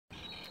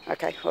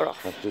Okay, we're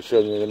off. That's just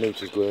showing you the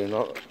meters going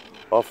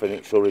off and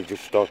it's already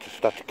just started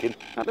staticking.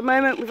 At the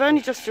moment, we've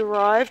only just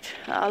arrived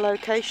at our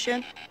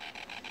location.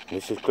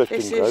 This is Clifton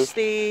This Grove. is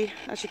the,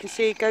 as you can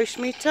see, ghost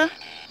meter.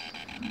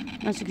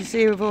 As you can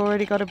see, we've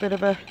already got a bit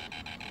of a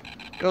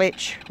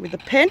glitch with the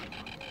pin.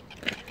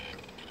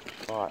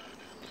 Right,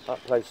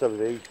 that place over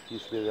there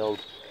used to be the old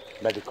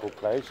medical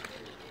place,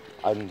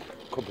 and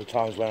a couple of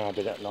times when I've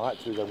been at night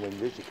through the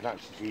windows you can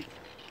actually see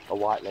a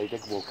white lady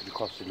walking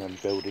across in them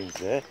buildings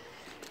there.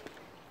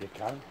 You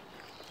can.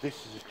 This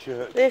is a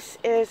church. This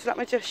is, let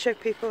me just show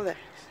people this.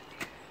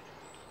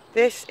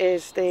 This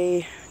is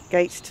the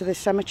gates to the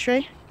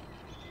cemetery.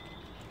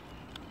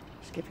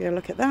 Let's give you a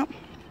look at that.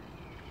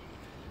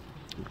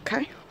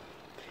 Okay.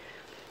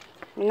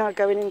 We're now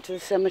going into the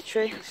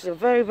cemetery. This is a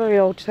very, very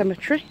old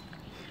cemetery.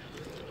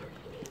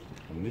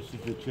 And this is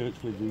the church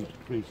where the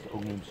priest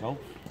hung himself.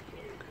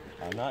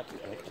 And that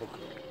it took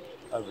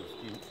over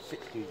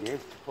 60 years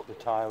to put the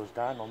tiles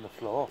down on the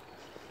floor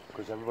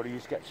because everybody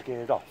used to get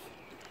scared off.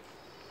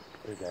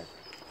 Again.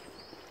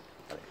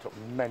 And it took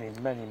many,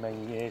 many,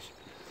 many years.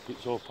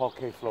 It's all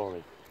parquet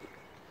flooring.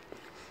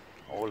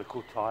 All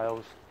little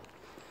tiles.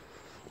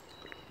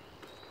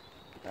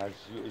 As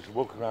you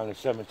walk around the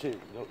cemetery,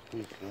 it looks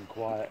peaceful and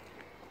quiet.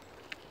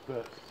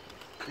 But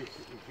this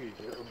is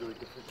usually under a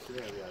different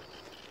scenario.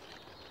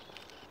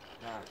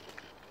 Now,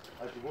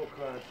 as you walk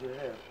around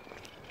here,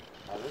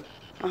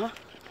 Alan,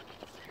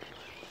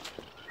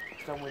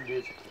 some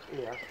windows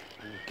here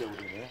in the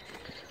building here.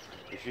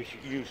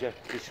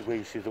 This is where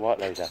you see the white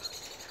lady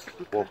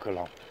walk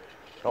along.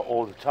 Not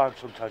all the time,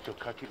 sometimes you'll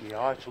catch it in the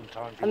eye,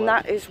 sometimes you And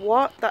won't. that is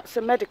what? That's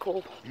a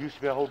medical? It used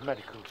to be a whole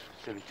medical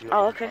facility.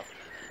 Oh, okay.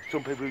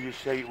 Some people used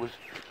to say it was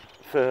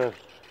for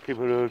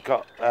people who had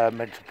got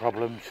mental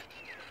problems.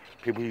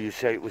 People used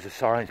to say it was a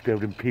science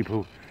building.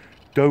 People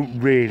don't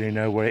really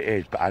know what it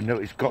is, but I know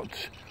it's got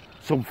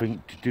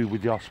something to do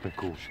with the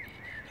hospitals.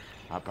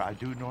 But I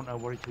do not know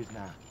what it is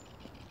now.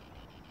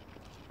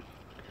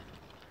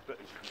 But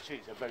as you can see,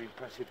 it's a very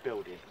impressive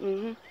building.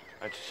 And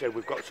to say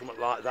we've got something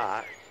like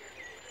that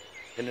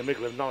in the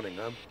middle of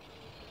Nottingham,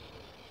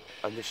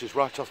 and this is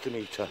right off the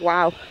meter.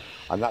 Wow.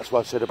 And that's what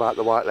I said about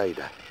the white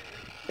lady.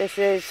 This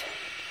is,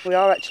 we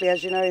are actually,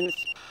 as you know, in the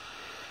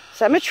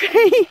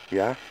cemetery.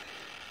 Yeah.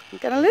 You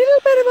get a little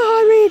bit of a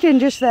high reading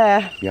just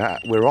there. Yeah,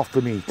 we're off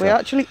the meter. We're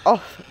actually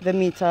off the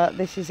meter.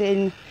 This is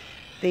in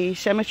the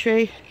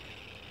cemetery,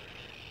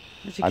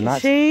 as you can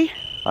see.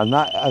 And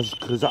that is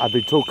because I've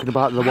been talking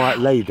about the white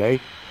lady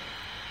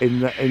in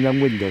them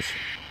windows.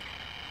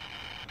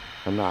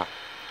 And that.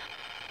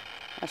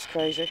 That's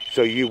crazy.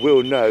 So you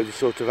will know the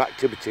sort of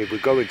activity we're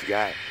going to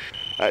get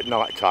at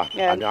night time.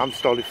 Yeah. And I'm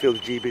starting to feel the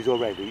GBs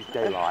already. It's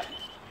daylight.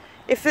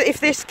 If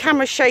this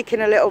camera's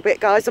shaking a little bit,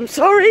 guys, I'm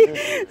sorry.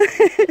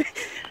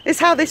 It's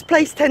how this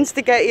place tends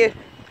to get you.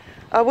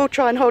 I will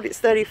try and hold it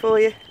steady for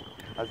you.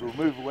 As we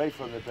move away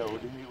from the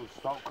building, it will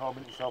start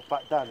calming itself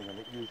back down again.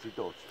 It usually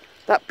does.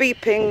 That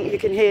beeping you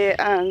can hear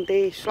and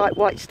the slight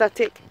white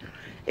static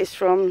is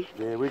from...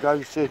 There we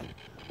go, see.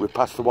 We've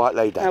passed the white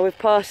lady. Now we've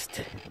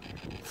passed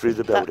through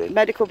the building. That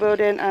medical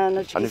building, and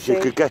as you can see... if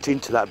you could get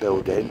into that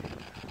building,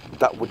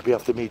 that would be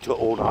off the meter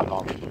all night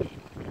long.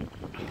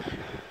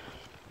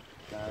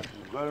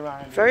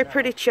 Very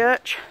pretty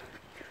church,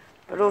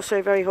 but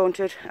also very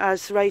haunted.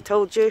 As Ray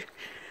told you,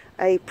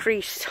 a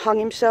priest hung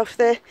himself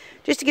there.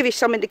 Just to give you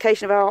some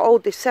indication of how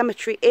old this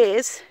cemetery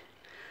is,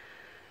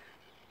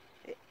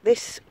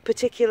 this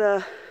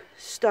particular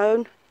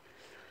stone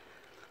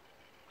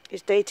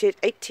is dated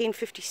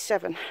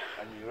 1857.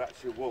 And you're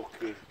actually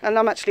walking... And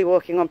I'm actually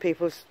walking on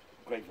people's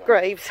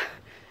graves.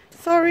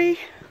 Sorry.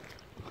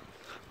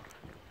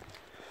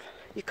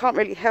 You can't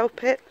really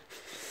help it,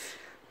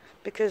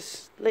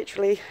 because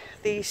literally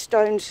these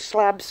stone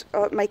slabs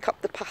make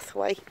up the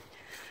pathway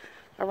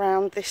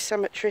around this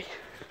cemetery.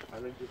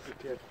 And then just be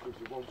careful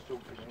because you won't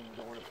stump in and you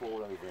don't want to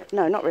fall over it.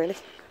 No, not really.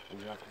 And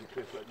you have to be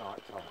careful at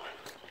night time.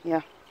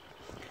 Yeah.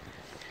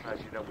 As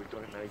you know, we've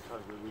done it many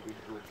times where we've been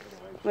drunk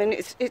anyway. I mean,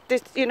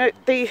 it's you know,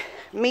 the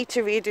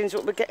meter readings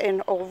what we're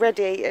getting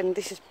already, and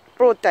this is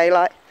broad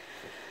daylight.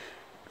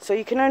 So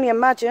you can only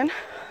imagine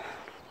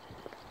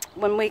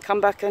when we come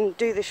back and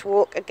do this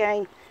walk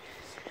again.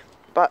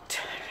 But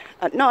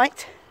at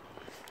night,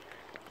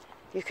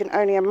 you can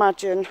only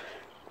imagine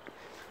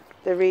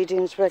the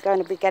readings we're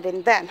going to be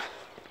getting then.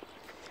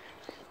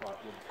 Right,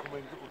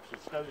 we'll come up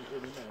to stones in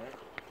a minute.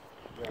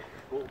 Yeah,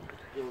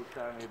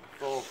 down here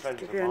before,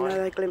 give you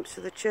another glimpse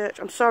of the church.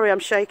 I'm sorry I'm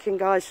shaking,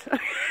 guys.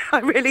 I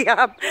really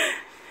am.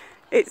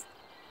 It's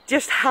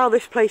just how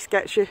this place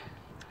gets you.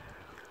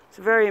 It's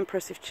a very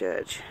impressive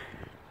church.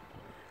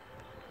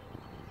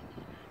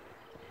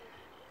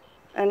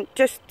 And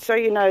just so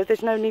you know,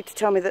 there's no need to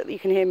tell me that you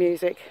can hear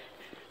music.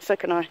 So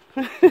can I.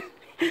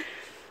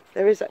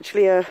 There is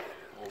actually a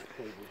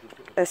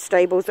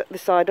stables at the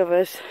side of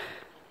us.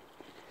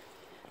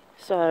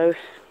 So...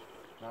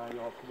 Now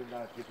you're coming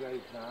down to the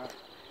graves now,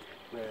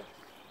 where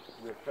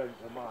friends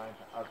of mine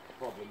have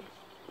problems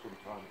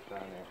sometimes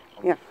down here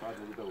on the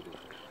side of the building.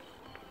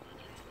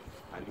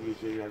 And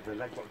usually the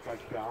leg got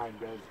dragged behind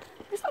them.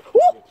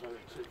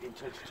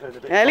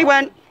 Nearly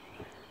went.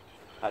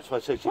 That's why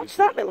I said. What's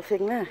that little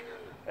thing there?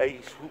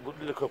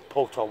 Look at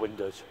portal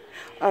windows.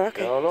 Oh,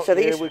 okay. Oh, look, so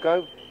these. Here we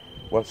go.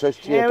 Well, says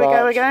to you Here we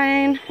go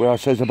again. Where I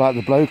says about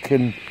the bloke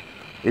and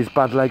his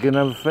bad leg and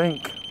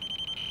everything.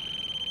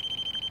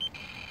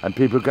 And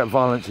people get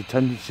violent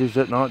tendencies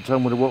at night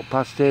time when they walk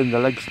past here and the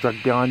legs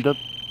dragged behind them.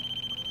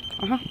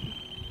 Uh-huh.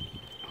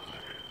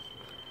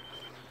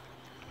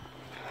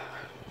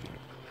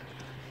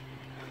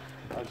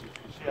 As you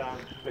can see, I'm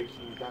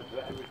facing you down to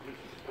let every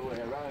piece of story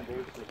around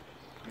here so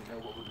you know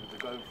what we're going to be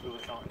going through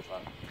at night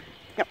time.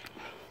 Yep.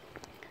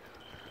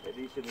 At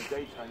least in the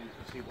daytime you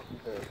can see what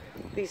we're doing.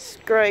 These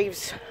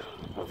graves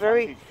are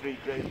very, Three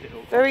graves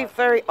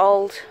very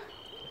old.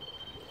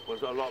 Well,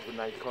 a lot of them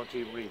now you can't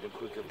even read them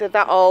because They're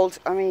that old.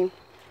 I mean,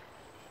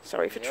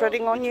 sorry for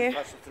treading on you.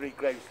 That's the 3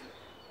 graves.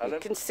 You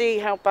can see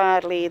how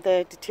badly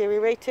they're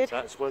deteriorated.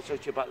 That's what I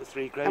said to you about the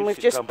 3 graves. And we've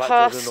It's just gone back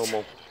passed to the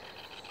normal.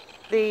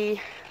 the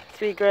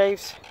 3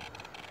 graves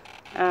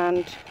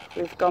and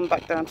we've gone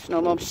back down to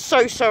normal. I'm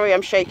so sorry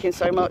I'm shaking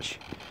so much.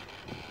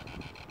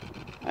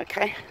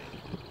 Okay.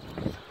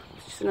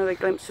 Just another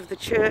glimpse of the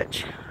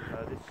church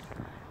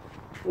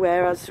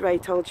where, as Ray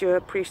told you,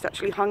 a priest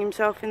actually hung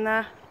himself in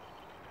there.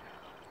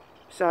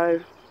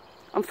 So,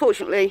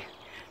 unfortunately,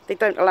 they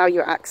don't allow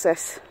you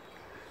access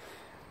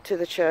to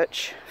the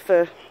church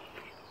for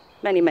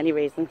many, many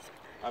reasons.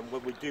 And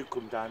when we do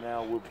come down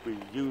now, we'll be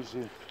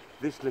using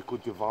this little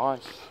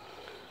device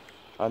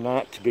and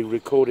that to be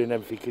recording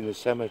everything in the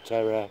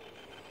cemetery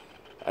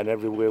and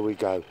everywhere we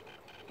go.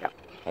 Yep.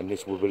 And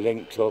this will be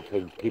linked up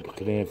and people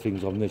can hear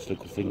things on this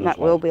little thing and that as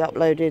well. will be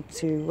uploaded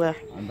to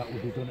and that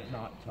will be done at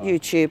night time.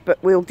 YouTube, but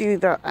we'll do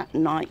that at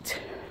night.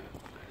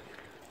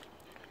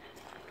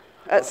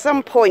 At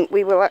some point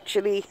we will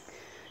actually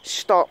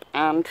stop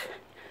and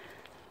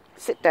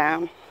sit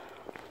down.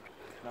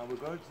 Now we're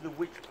going to the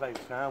witch place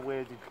now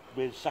where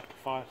they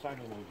sacrifice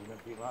animals and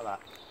everything like that.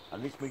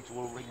 And this meter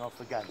will ring off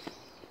again.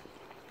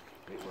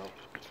 It will.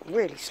 It's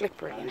really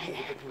slippery in This here.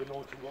 is a bit of an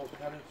autumn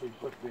cannon, so you've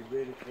got to be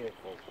really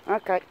careful.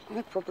 Okay,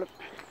 no problem.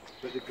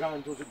 But the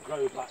ground doesn't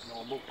grow back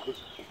normal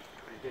because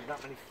there's been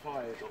that many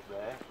fires up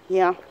there.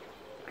 Yeah.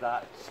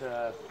 That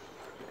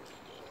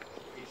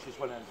it's just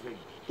one of them things.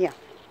 Yeah.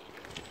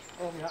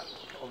 On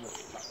the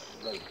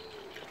road.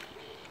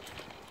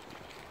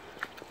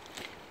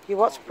 Your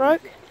what's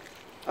broke?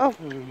 Oh.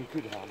 You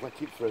could have wet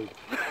it through.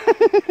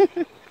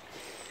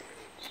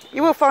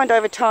 You will find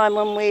over time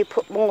when we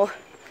put more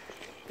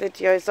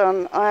videos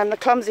on, I am the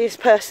clumsiest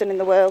person in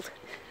the world.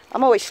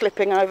 I'm always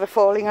slipping over,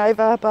 falling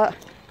over, but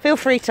feel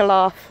free to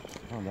laugh.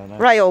 Oh, no.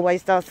 Ray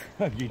always does.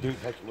 You do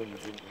better when you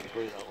didn't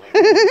agree that way.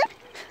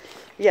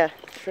 Yeah,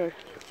 true.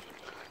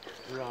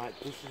 Right,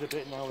 this is a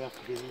bit now we have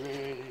to be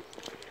really,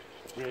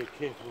 really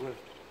careful with.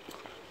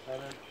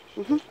 Right,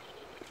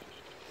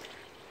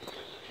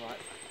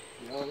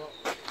 you know what?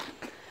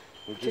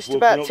 We're Just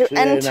about to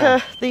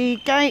enter the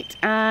gate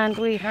and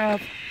we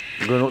have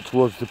we're going up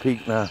towards the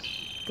peak now.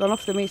 Gone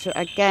off the meter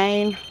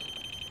again.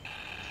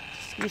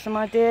 Just to give you some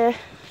idea.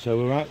 So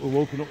we're right, we're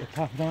walking up the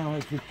path now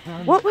as we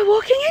can. What we're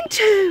walking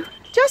into!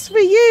 Just for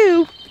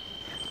you!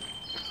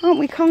 Aren't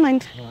we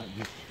kind? Right,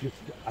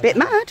 Bit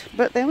mad,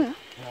 but there we are. Right,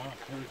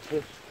 so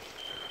if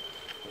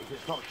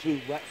it's not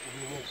too wet,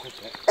 we'll walk up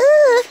it.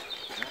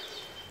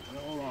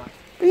 Alright.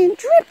 Being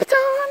dripped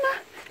on!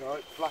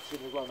 Right, flashing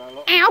as well now,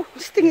 look. Ow!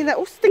 Stinging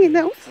nettles, stinging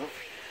nettles.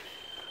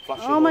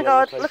 Flashing Oh my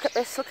god, look at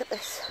this, look at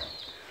this.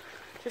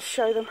 Just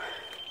show them.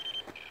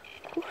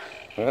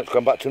 Right, it's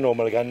gone back to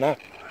normal again now.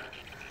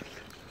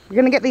 We're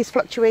going to get these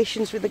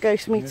fluctuations with the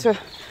ghost meter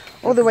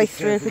all the way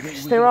through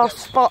because there are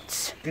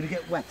spots. Gonna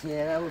get wet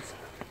here, else.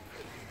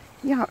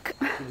 Yuck.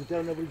 We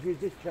don't know we've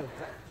used this chair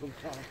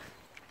sometime.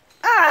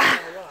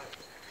 Ah! Alright.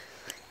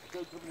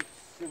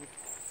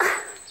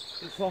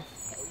 It's off.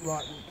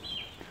 Right.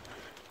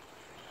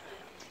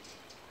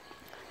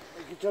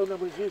 You don't know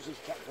we've used this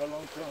chair for a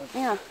long time.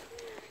 Yeah,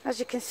 as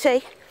you can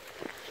see.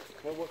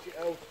 So what's it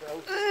else?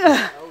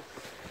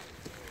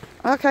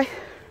 Okay.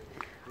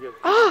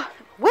 Ah,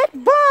 wet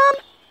bum!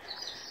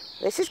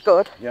 This is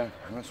good. Yeah,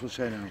 that's what's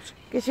saying else.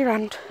 Give your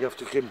hand. You have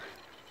to give. You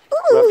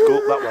have to go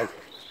up that way.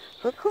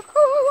 You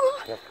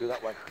have to go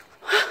that way.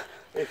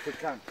 If we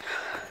can.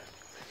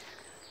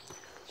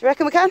 Do you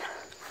reckon we can?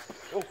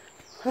 Oh.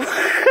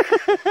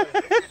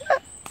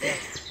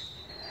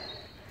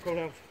 Go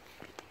down.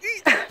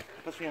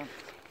 Pass me on.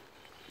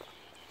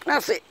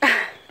 That's it.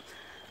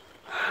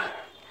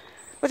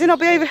 Would it not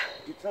be over?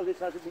 You tell this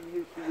hasn't been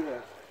used for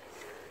years.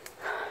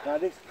 Now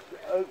this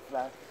oak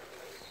flag,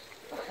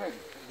 I think,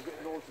 is a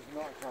bit noisy at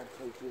night time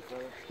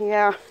too.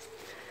 Yeah.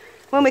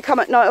 When we come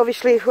at night,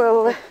 obviously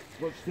we'll...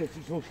 Watch this,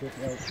 it's also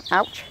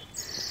ouch.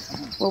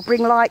 We'll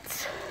bring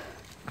lights.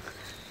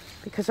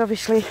 Because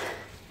obviously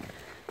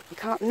you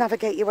can't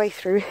navigate your way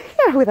through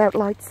here without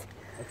lights.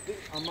 I think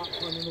I might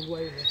find another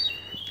way here.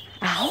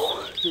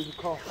 Ow! Through the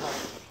car park.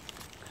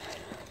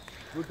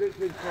 We'll do it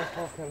through the car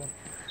park, Ellen.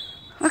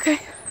 Okay.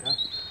 Yeah.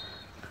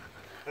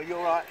 Are you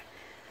alright?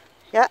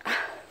 Yeah.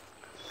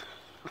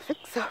 I think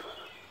so.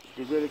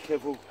 Be really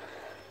careful.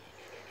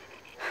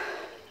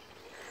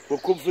 We'll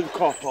come through the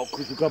car park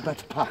because we've got a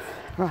better path.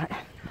 Right.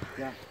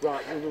 Yeah,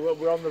 right,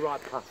 we're on the right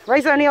path.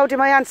 Ray's only holding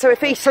my hand, so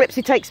if he slips,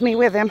 he takes me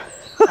with him.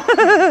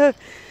 Right,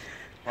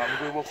 we're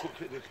going to walk up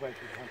to it this way.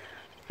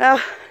 Now,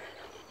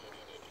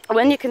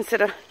 when you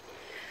consider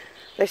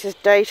this is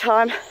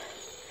daytime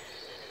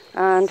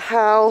and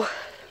how,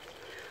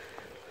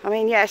 I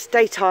mean, yes,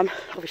 daytime,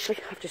 obviously,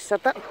 I've just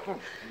said that.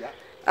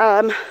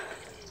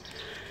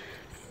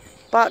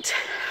 But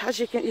as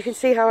you can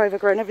see how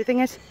overgrown everything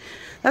is.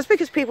 That's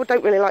because people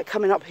don't really like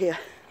coming up here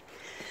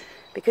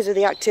because of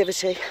the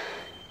activity,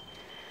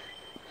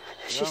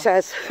 she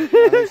says. And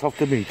it's off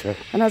the meter.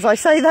 And as I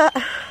say that,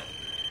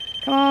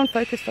 come on,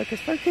 focus, focus,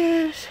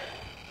 focus.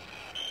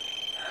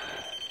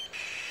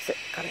 Sit,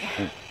 got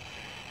it.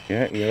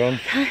 Yeah, you're on.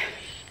 Okay.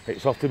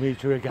 It's off the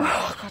meter again.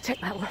 Oh, I've got to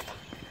take that one.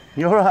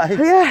 You alright?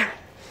 Yeah.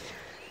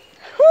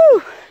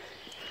 Woo!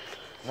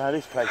 Now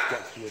this place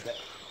gets you a bit.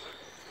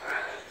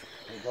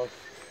 It does.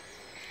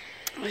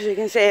 As you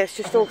can see, it's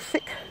just all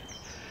thick,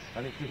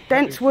 And it's just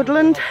dense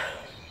woodland.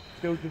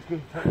 Still just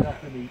going to take it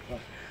off the meter.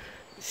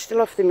 It's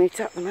still off the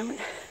meter at the moment.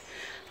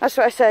 That's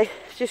what I say,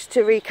 just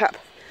to recap.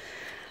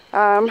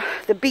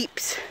 The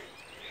beeps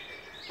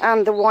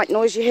and the white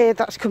noise you hear,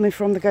 that's coming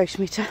from the ghost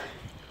meter.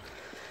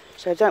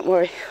 So don't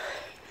worry,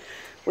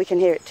 we can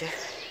hear it too.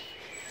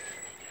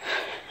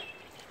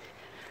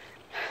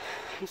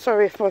 I'm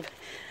sorry if I'm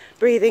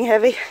breathing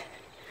heavy.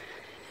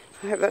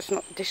 I hope that's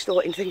not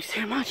distorting things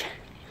too much.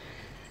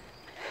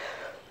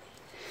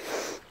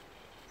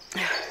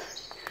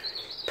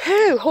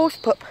 Pooh, horse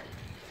pup.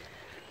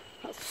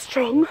 That's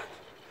strong.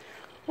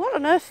 What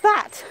on earth's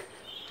that?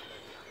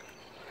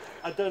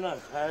 I don't know.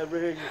 I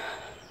really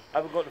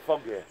haven't got the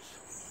foggiest.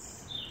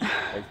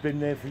 It's been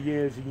there for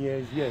years and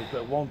years and years,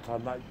 but at one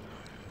time that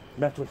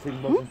metal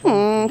thing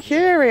wasn't.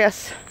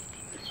 Curious.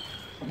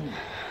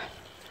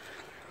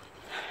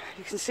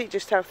 You can see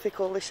just how thick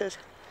all this is.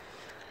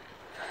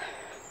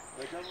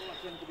 They don't look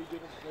like anybody been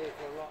up there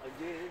for a lot of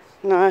years.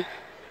 No. It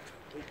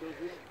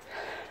doesn't.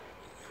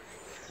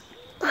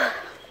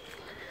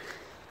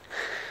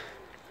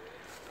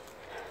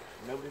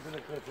 Nobody's been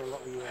up there for a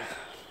lot of years.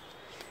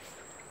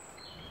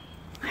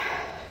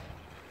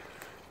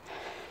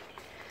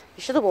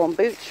 You should have worn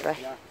boots, Ray.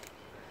 Yeah.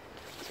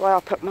 That's why I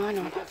put mine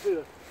on.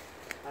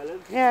 Alan?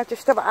 Yeah,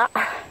 just about.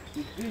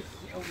 Did this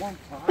at one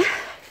time?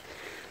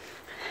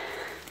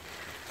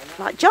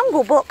 Like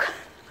Jungle Book.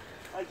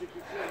 As you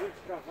can see,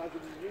 witchcraft hasn't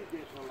been used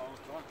here for a long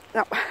time.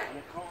 No. And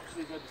I can't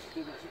see them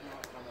still sitting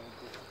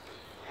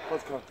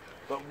like that.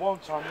 But one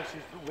time this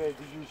is where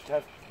they used to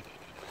have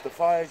the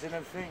fires and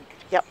everything.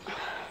 Yep.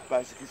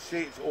 But as you can see,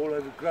 it's all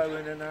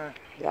overgrown and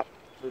Yep.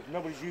 but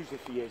nobody's used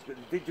it for years, but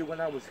they did do when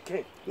I was a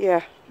kid.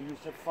 Yeah. We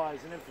used to have fires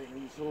and everything,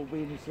 and you saw all be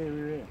in this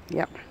area here.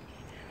 Yep.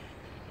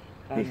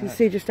 And, You can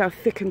see just how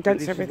thick and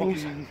dense everything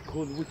is. This is what we used to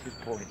call the witch's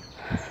point.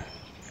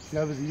 See,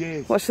 over the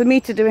years. What's the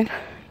meter doing?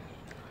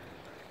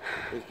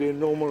 It's being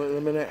normal at the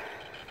minute.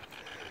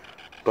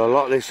 But a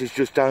lot of this is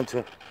just down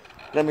to...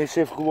 Let me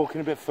see if I can walk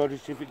in a bit further,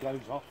 see if it goes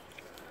off.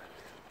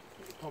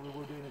 It probably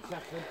will do in a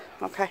second.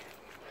 Okay.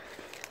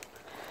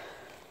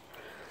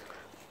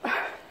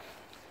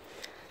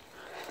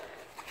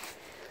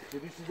 So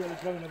this is only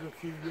going over a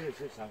few years,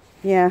 this house.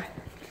 Yeah.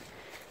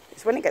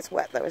 It's when it gets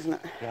wet though, isn't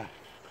it? Yeah.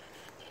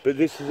 But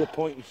this is a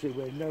point, you see,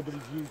 where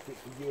nobody's used it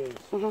for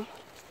years.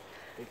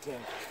 It's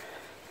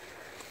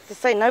To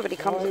say nobody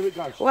comes. here it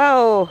goes.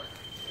 Whoa!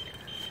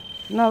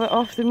 Another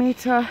off the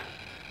meter.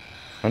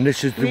 And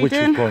this is the Reading.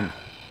 witch's point.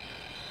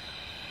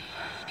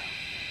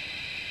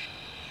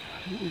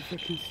 I don't know if you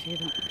can see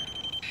that.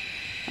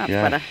 That's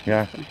Yeah, better.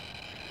 yeah.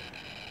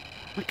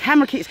 My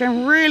camera keeps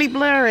going really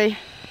blurry,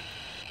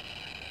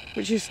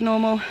 which is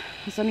normal,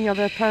 as any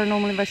other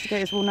paranormal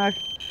investigators will know.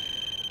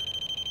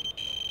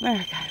 There we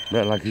go.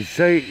 But like you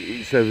say,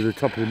 it's over the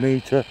top of the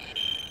meter.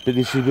 But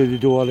this is where they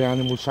do all the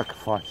animal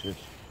sacrifices.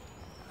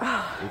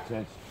 It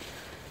says.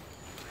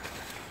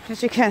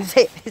 As you can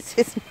see, this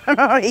is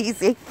not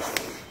easy.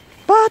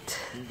 But,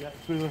 You get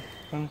through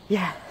it.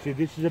 yeah. See,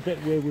 this is a bit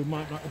where we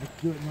might not have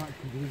to do it at night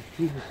because there's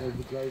too much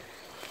overgrowth.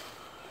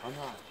 I know.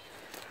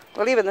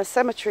 Well, even the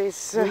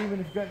cemetery's Even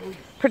if you get,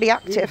 pretty even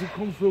active. if you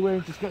come through here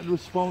and just get the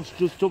response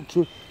just up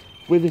to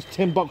where there's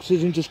 10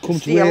 boxes and just come to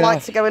See, your where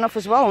lights are going off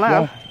as well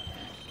now. Yeah.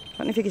 I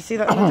don't know if you can see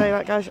that in the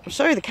daylight, guys. I'm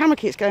sorry, the camera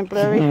keeps going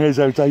blurry. Here's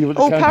how I tell you what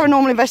the All camera-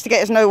 paranormal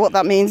investigators know what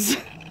that means.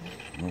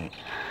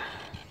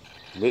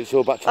 It's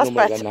all back to That's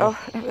normal better. again now.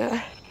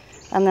 Oh,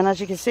 and then, as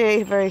you can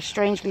see, very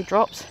strangely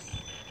drops.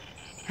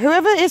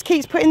 Whoever it is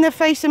keeps putting their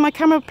face in my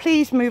camera,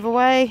 please move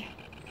away.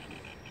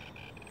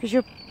 Because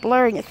you're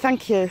blurring it.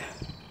 Thank you.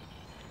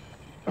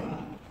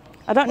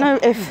 I don't know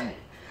if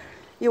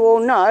you all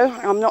know.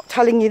 I'm not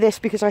telling you this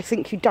because I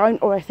think you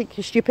don't or I think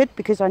you're stupid,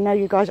 because I know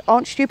you guys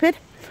aren't stupid.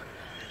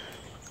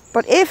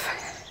 But if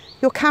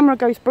your camera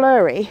goes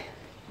blurry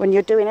when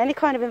you're doing any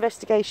kind of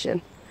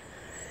investigation,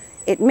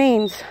 it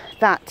means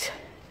that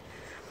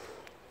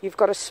you've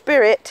got a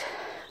spirit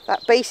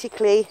that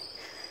basically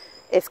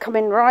is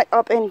coming right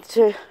up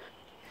into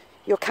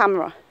your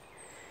camera,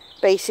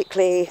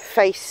 basically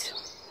face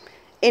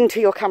into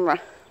your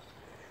camera,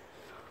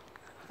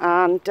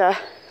 and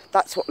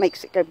that's what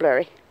makes it go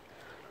blurry.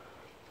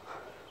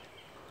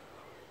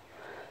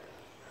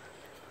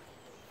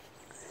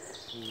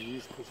 You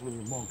used to put some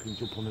of the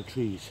markings up on the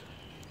trees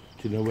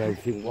to know where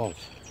everything was.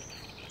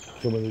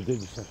 So when they did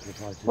the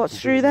sacrifices.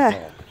 What's through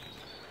there?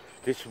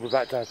 This was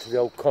back down to the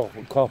old car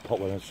park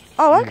when I was.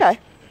 Oh, okay.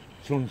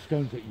 Some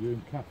stones that you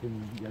and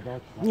Catherine had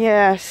out.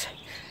 Yes,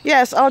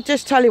 yes, I'll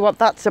just tell you what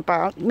that's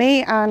about.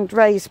 Me and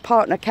Ray's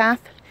partner,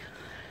 Kath,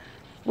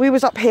 we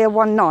was up here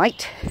one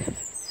night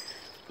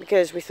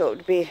because we thought it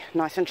would be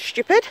nice and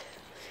stupid.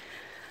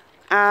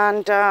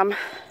 And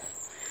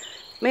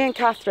me and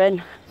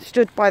Catherine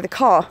stood by the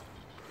car.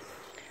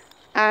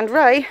 And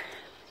Ray,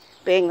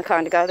 being the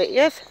kind of guy that he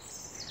is,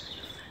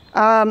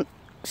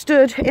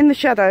 stood in the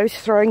shadows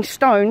throwing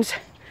stones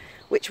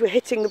which were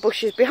hitting the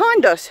bushes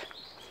behind us.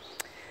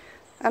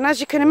 And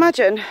as you can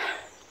imagine,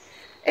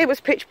 it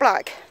was pitch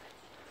black.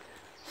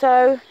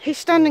 So he's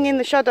standing in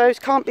the shadows,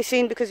 can't be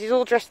seen because he's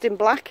all dressed in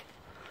black.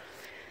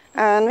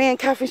 And me and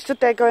Catherine stood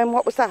there going,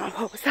 what was that?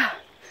 What was that?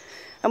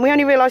 And we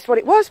only realised what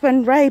it was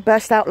when Ray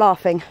burst out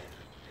laughing.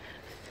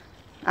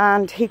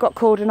 And he got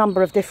called a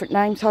number of different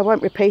names. I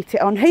won't repeat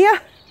it on here,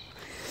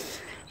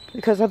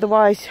 because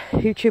otherwise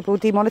YouTube will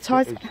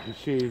demonetise it. You can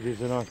see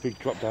there's a nice big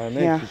drop down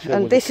there. Yeah,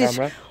 and this is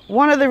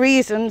one of the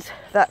reasons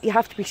that you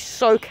have to be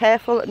so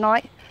careful at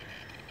night.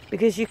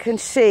 Because you can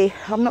see,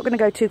 I'm not going to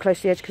go too close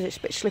to the edge because it's a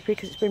bit slippery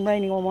because it's been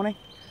raining all morning.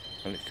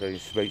 And it's telling you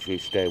to make sure you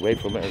stay away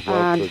from it as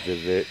well because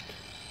of it.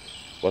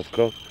 What's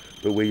called?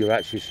 But where you're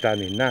actually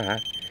standing now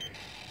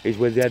is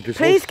where the headless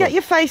horseman. Please get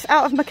your face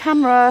out of my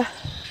camera.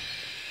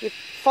 You're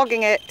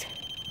fogging it.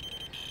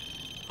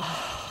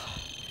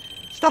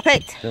 Stop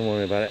it. Don't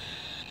worry about it.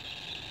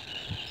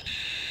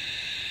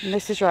 And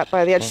this is right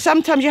by the edge.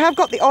 Sometimes you have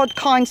got the odd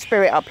kind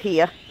spirit up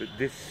here. But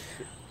this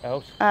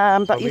else?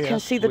 But you can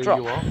see the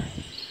drop.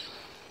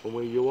 From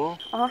where you are,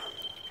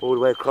 all the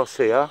way across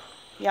here.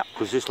 Yeah.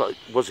 Because this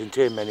wasn't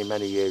here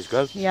many years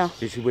ago. Yeah.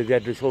 This is where the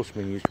headless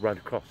horseman used to ride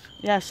across.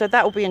 Yeah, so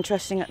that will be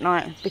interesting at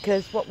night,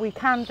 because what we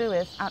can do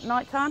is at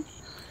night time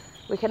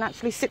we can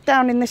actually sit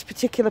down in this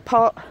particular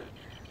part.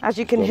 As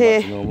you can hear,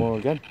 back to normal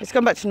again. It's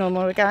gone back to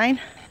normal again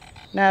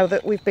now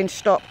that we've been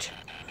stopped.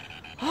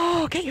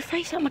 Oh, get your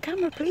face out of my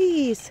camera,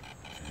 please.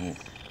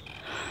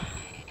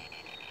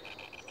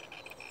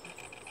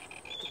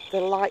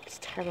 The light's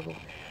terrible.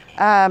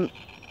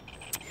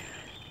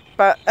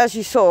 But as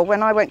you saw,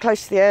 when I went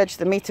close to the edge,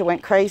 the meter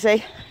went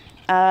crazy.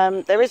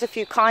 There is a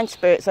few kind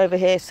spirits over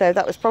here, so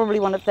that was probably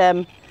one of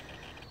them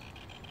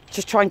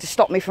just trying to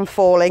stop me from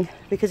falling.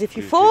 Because if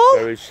you fall,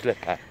 very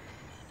slippery.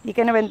 You're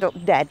going to end up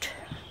dead.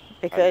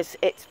 Because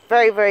it's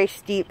very, very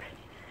steep.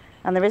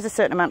 And there is a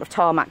certain amount of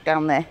tarmac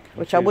down there,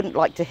 which I wouldn't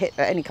like to hit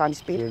at any kind of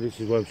speed. Yeah, this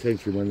is what I'm saying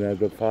to you, when they've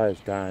got fires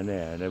down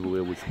there and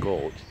everywhere was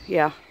scorched.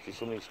 Yeah. See,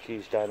 some of these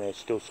trees down there are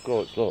still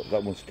scorched. Look,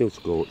 that one's still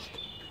scorched.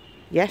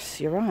 Yes,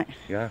 you're right.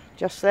 Yeah.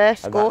 Just there,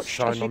 scorched,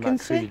 and that sign as you on can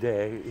that tree see.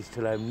 there is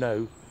to let them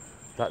know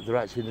that they're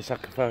actually in the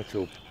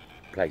sacrificial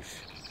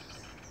place.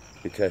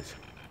 It is.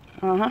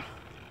 That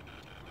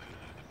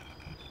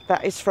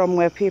is from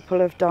where people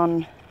have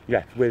done...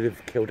 Yeah, where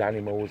they've killed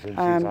animals and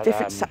things like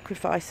different that.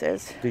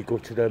 sacrifices. They go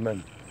to them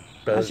and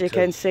burn. As you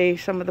can see,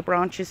 some of the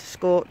branches are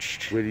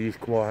scorched. Where they used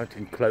to come out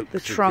in cloaks The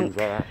and trunk things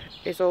like that.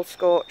 is all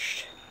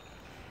scorched.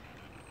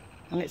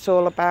 And it's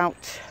all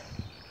about,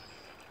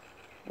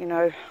 you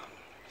know,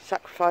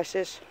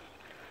 sacrifices.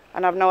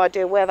 And I've no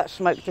idea where that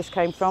smoke just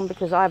came from,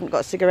 because I haven't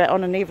got a cigarette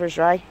on and neither has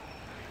Ray.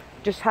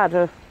 Just had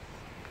a...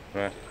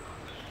 Right.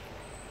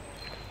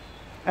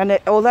 And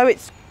although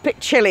it's a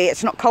bit chilly,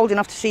 it's not cold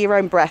enough to see your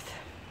own breath.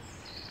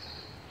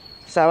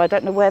 So I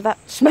don't know where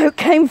that smoke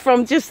came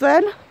from just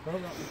then.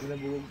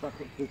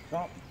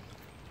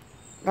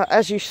 But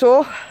as you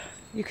saw,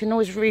 you can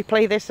always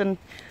replay this and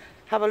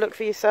have a look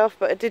for yourself,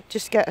 but I did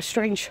just get a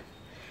strange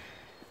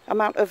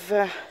amount of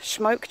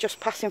smoke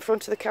just pass in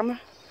front of the camera.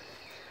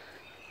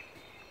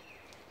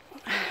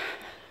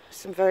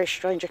 Some very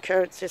strange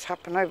occurrences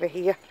happen over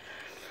here.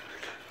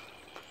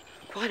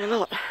 Quite a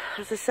lot.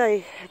 As I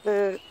say,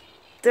 the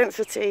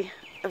density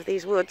of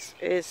these woods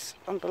is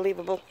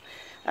unbelievable,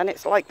 and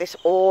it's like this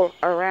all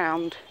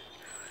around,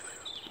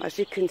 as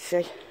you can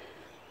see.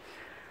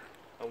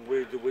 And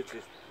where the witch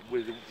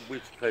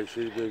place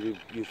is, where they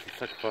used to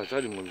sacrifice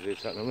animals,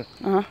 is that, isn't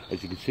it?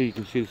 As you can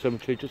see the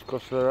cemetery just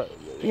across there.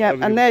 Yeah,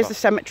 and there's the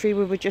cemetery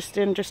we were just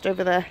in, just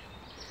over there.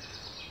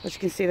 As you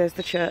can see, there's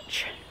the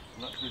church.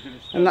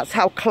 And that's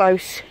how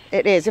close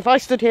it is. If I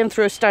stood here and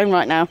threw a stone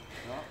right now,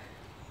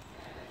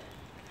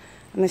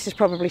 and this is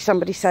probably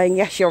somebody saying,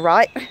 yes, you're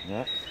right,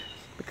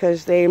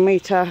 because the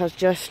meter has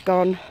just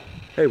gone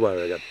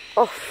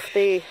off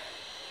the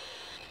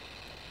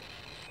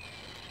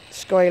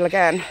scale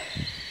again.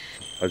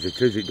 As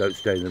it is, it don't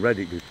stay in the red,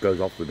 it just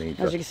goes off the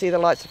meter. As you can see, the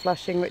lights are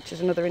flashing, which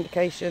is another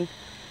indication.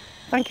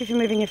 Thank you for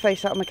moving your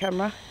face out of my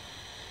camera.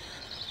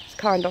 It's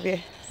kind of you.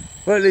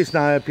 Well, at least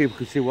now people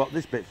can see what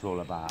this bit's all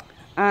about.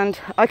 And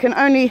I can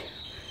only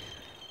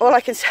all I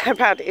can say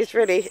about it is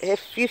really,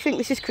 if you think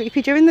this is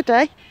creepy during the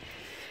day,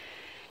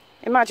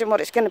 imagine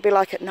what it's going to be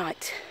like at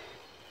night.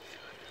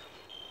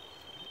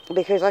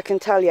 Because I can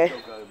tell you,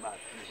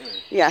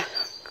 yeah,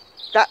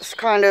 that's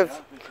kind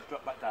of,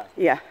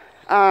 yeah.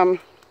 The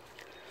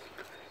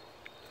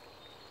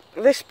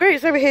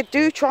spirits over here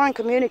do try and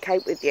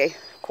communicate with you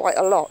quite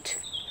a lot.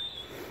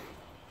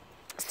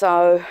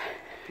 So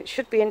it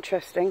should be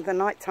interesting, the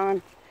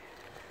nighttime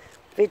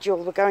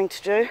vigil we're going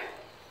to do.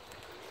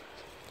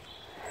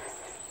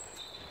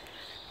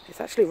 It's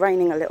actually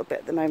raining a little bit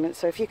at the moment,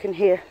 so if you can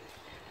hear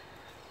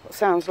what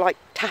sounds like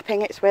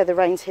tapping, it's where the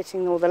rain's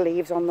hitting all the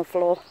leaves on the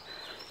floor.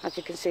 As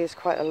you can see, it's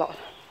quite a lot.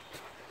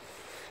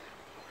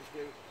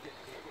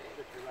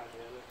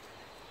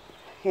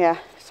 Yeah,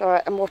 it's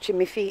alright, I'm watching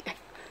my feet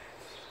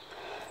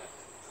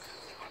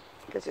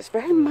because it's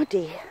very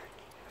muddy.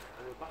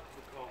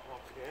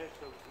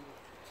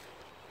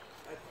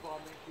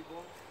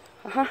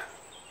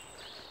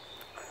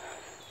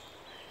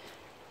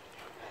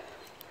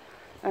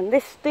 And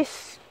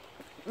this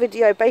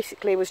video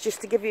basically was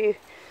just to give you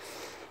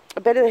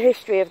a bit of the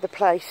history of the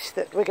place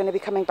that we're going to be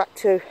coming back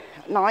to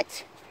at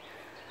night.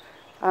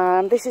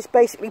 This is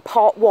basically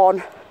part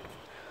one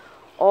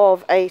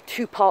of a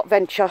two-part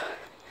venture.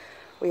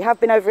 We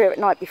have been over here at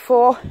night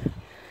before.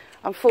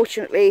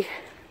 Unfortunately,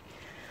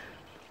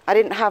 I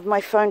didn't have my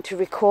phone to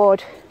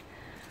record.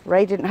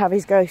 Ray didn't have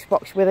his ghost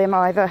box with him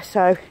either,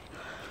 so,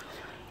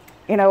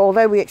 you know,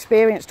 although we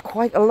experienced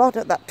quite a lot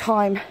at that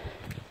time,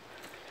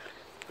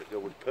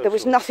 there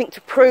was nothing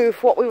to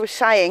prove what we were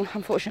saying,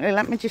 unfortunately.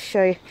 Let me just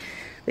show you.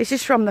 This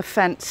is from the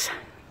fence.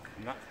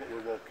 And that's what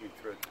we're walking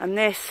through. And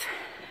this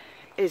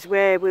is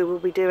where we will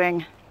be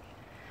doing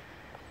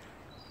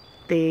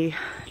the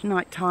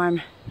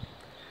nighttime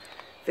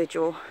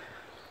vigil.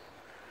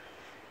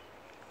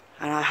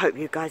 And I hope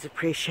you guys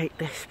appreciate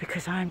this,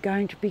 because I'm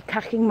going to be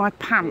cacking my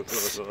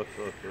pants.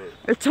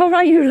 It's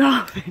alright you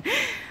laughing.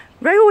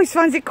 Ray always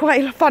finds it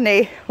quite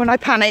funny when I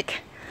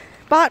panic,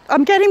 but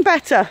I'm getting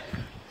better.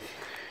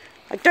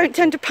 I don't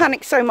tend to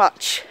panic so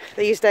much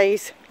these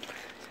days.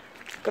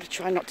 I've got to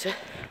try not to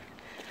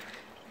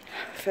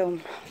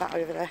film that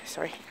over there,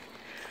 sorry.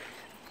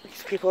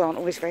 Because people aren't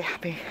always very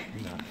happy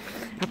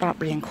about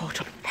being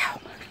caught up now.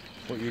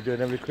 What are you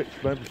doing, every quick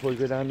smoke before you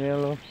go down there,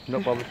 or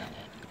not bothered?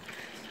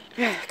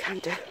 Yeah, I can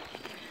do.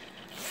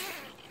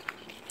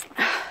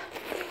 I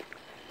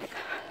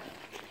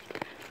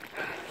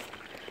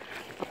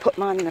put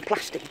mine in a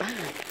plastic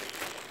bag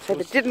so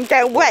they didn't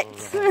get wet.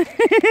 Oh, right. So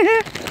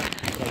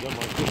I don't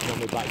mind sitting on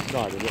the back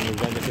side and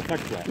then the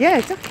effect wet. Yeah,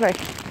 exactly.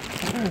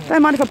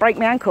 Don't mind if I break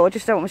my ankle, I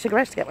just don't want my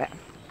cigarettes to get wet.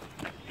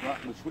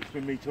 Right, we'll switch my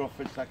meter off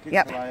for a second.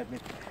 Yep. So I have my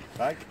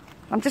bag.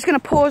 I'm just going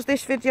to pause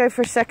this video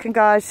for a second,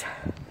 guys,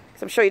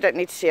 because I'm sure you don't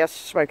need to see us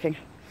smoking.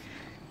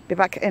 Be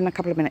back in a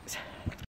couple of minutes.